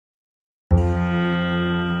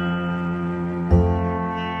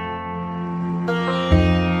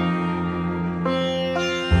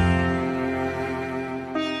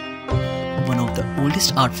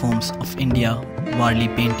oldest art forms of India, Warli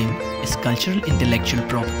painting is cultural intellectual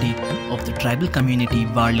property of the tribal community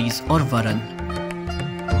Warlis or Waral.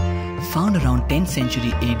 Found around 10th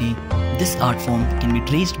century AD, this art form can be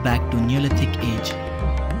traced back to Neolithic age.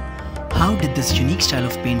 How did this unique style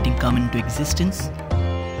of painting come into existence?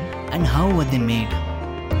 And how were they made?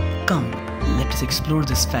 Come, let us explore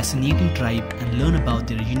this fascinating tribe and learn about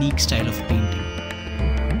their unique style of painting.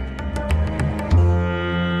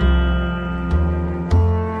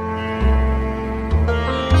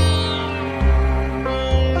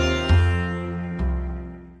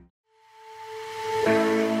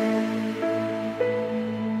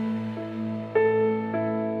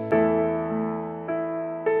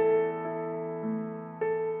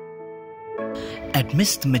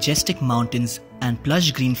 Amidst the majestic mountains and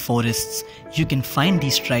plush green forests, you can find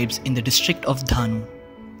these tribes in the district of Dhanu.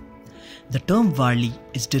 The term Warli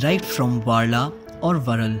is derived from Warla or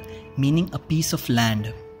Waral, meaning a piece of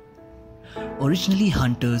land. Originally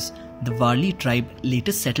hunters, the Warli tribe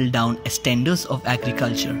later settled down as tenders of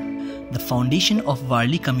agriculture. The foundation of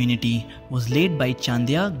Warli community was laid by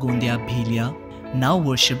Chandya Gondya Bhelia, now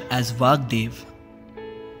worshipped as Vagdev.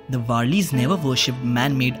 The Warlis never worshipped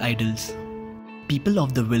man-made idols. People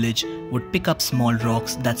of the village would pick up small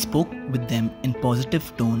rocks that spoke with them in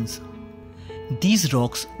positive tones. These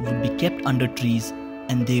rocks would be kept under trees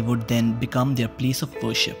and they would then become their place of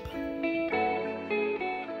worship.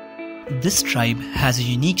 This tribe has a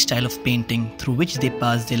unique style of painting through which they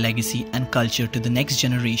pass their legacy and culture to the next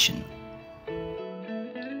generation.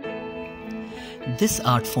 This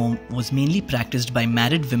art form was mainly practiced by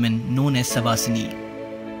married women known as Savasini.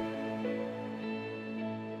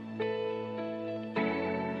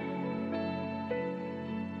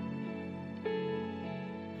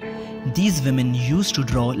 These women used to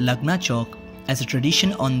draw Lagna chalk as a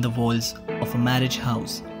tradition on the walls of a marriage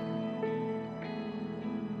house.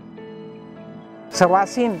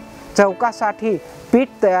 सवासीन चौकासाठी पीठ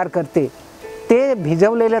तयार करते. ते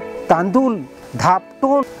भिजवलेले तांदूळ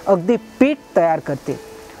धापटून अगदी पीठ तयार करते.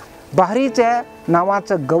 बाहरीच्या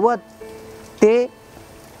नावाचं गवत ते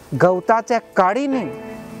गवताच्या काडीने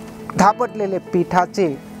धापटलेले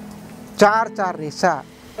पिठाचे चार रेषा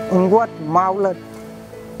उंगवत मावलत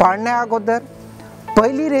पाडण्या अगोदर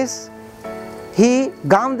पहिली रेस ही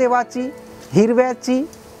गामदेवाची, हिरव्याची,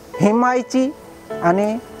 हिमायची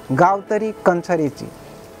आणि गावतरी कंसरीची.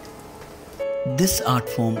 This art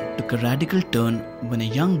form took a radical turn when a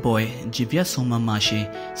young boy, Jivya Soma Mashe,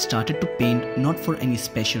 started to paint not for any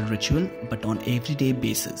special ritual but on everyday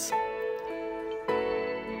basis.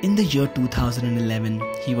 In the year 2011,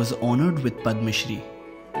 he was honored with Padma Shri.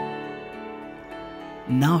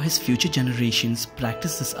 Now his future generations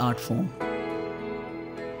practice this art form.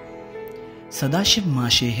 Sadashiv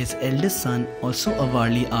Mashe, his eldest son, also a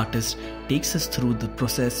Warli artist, takes us through the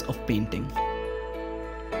process of painting.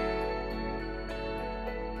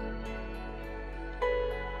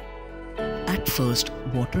 At first,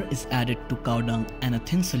 water is added to cow dung and a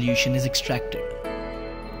thin solution is extracted.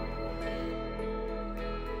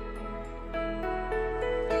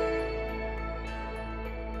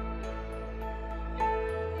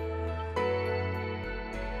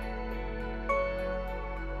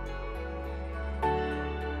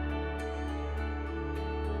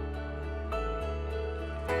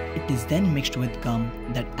 It is then mixed with gum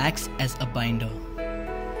that acts as a binder.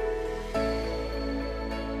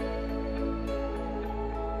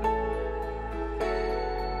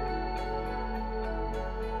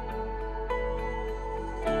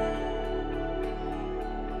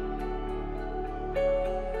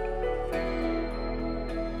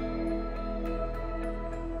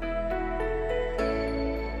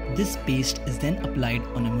 This paste is then applied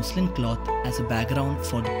on a muslin cloth as a background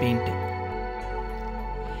for the painting.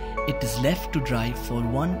 It is left to dry for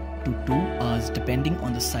 1 to 2 hours depending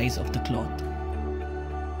on the size of the cloth.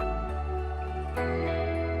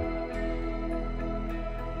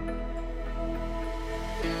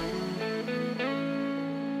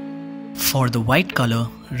 For the white color,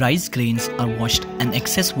 rice grains are washed and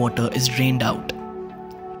excess water is drained out.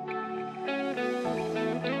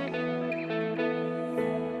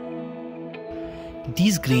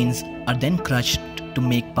 These grains are then crushed to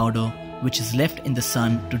make powder, which is left in the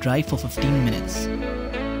sun to dry for 15 minutes.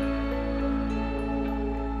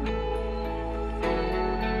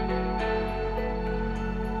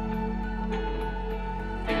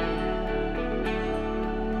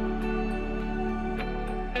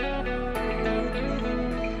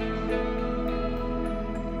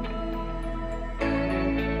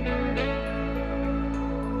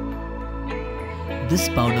 This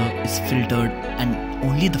powder is filtered and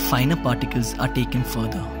only the finer particles are taken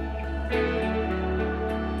further.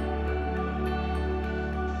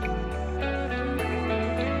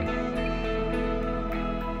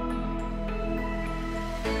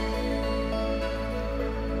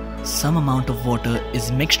 some amount of water is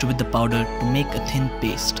mixed with the powder to make a thin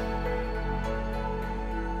paste.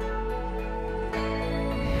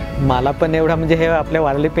 मला पण एवढा म्हणजे हे आपल्या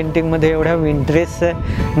वारली पेंटिंगमध्ये एवढा interest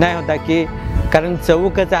नाही होता की कारण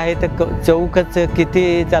चौकच आहे तर चौकच किती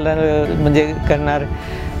म्हणजे करणार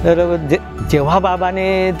तर जेव्हा बाबाने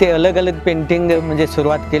ते अलग अलग पेंटिंग म्हणजे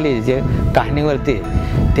सुरुवात केली जे कहाणीवरती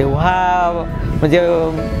तेव्हा म्हणजे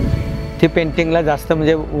ती पेंटिंगला जास्त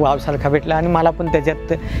म्हणजे वावसारखा भेटला आणि मला पण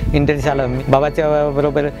त्याच्यात इंटरेस्ट आला बाबाच्या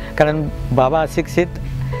बरोबर कारण बाबा अशिक्षित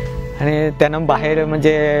आणि त्यांना बाहेर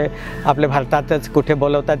म्हणजे आपल्या भारतातच कुठे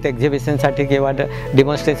बोलवतात एक्झिबिशनसाठी किंवा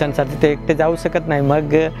डिमॉन्स्ट्रेशनसाठी ते एकटे जाऊ शकत नाही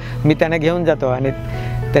मग मी त्यांना घेऊन जातो आणि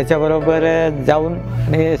त्याच्याबरोबर जाऊन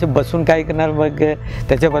आणि असं बसून काय करणार मग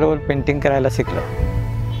त्याच्याबरोबर पेंटिंग करायला शिकलो.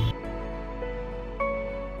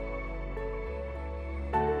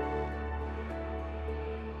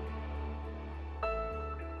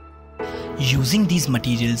 Using these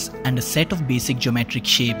materials and a set of basic geometric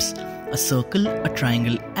shapes, a circle, a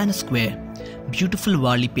triangle and a square, beautiful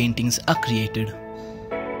Warli paintings are created.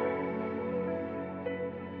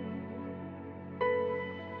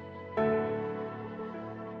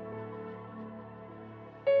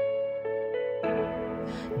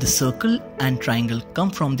 The circle and triangle come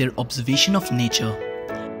from their observation of nature.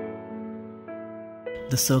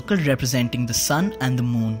 The circle representing the sun and the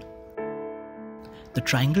moon. The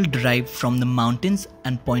triangle derived from the mountains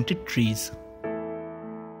and pointed trees.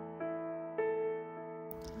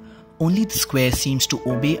 Only the square seems to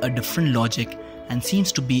obey a different logic and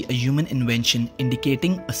seems to be a human invention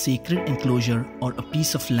indicating a sacred enclosure or a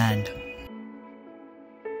piece of land.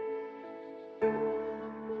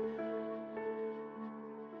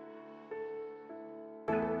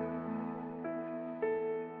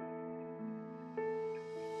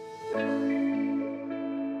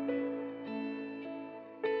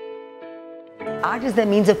 Art is their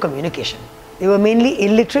means of communication. They were mainly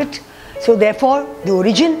illiterate, so therefore the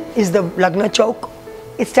origin is the Lagna Chowk.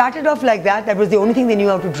 It started off like that, that was the only thing they knew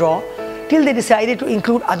how to draw, till they decided to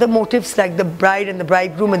include other motifs like the bride and the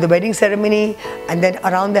bridegroom and the wedding ceremony, and then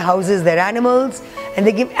around the houses their animals, and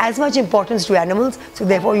they give as much importance to animals, so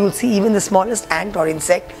therefore you will see even the smallest ant or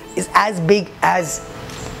insect is as big as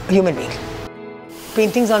a human being.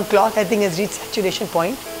 Paintings on cloth I think has reached saturation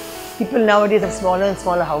point. People nowadays have smaller and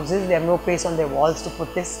smaller houses, they have no place on their walls to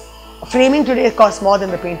put this. Framing today costs more than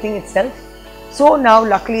the painting itself. So now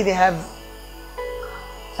luckily they have,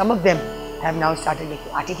 some of them have now started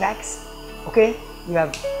making artifacts. Okay, you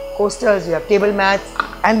have coasters, you have table mats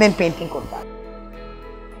and then painting kurta.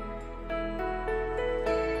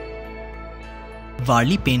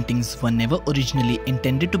 Warli paintings were never originally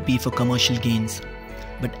intended to be for commercial gains,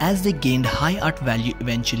 but as they gained high art value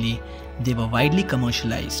eventually, they were widely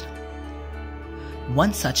commercialized.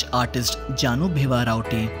 One such artist, Jannu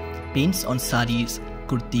Raote, paints on saris,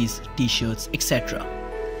 kurtis, t-shirts, etc.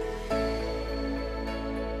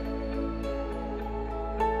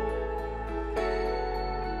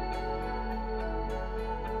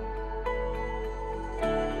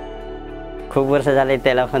 खूप वर्ष झाले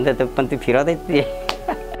त्याला पण ती फिरवत येते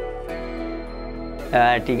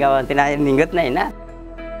टीकावरती नाही निघत नाही ना.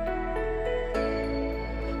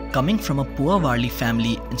 Coming from a poor Warli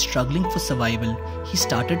family and struggling for survival, he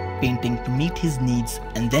started painting to meet his needs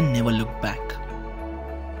and then never looked back.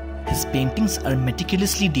 His paintings are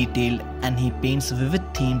meticulously detailed and he paints vivid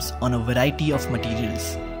themes on a variety of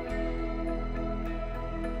materials.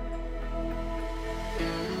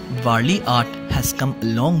 Warli art has come a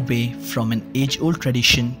long way from an age-old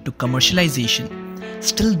tradition to commercialization.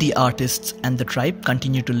 Still, the artists and the tribe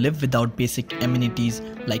continue to live without basic amenities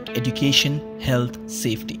like education, health,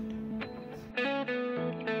 safety.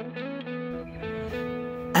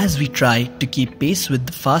 As we try to keep pace with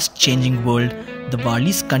the fast-changing world, the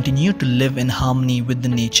Warlis continue to live in harmony with the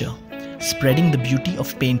nature, spreading the beauty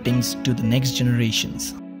of paintings to the next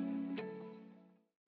generations.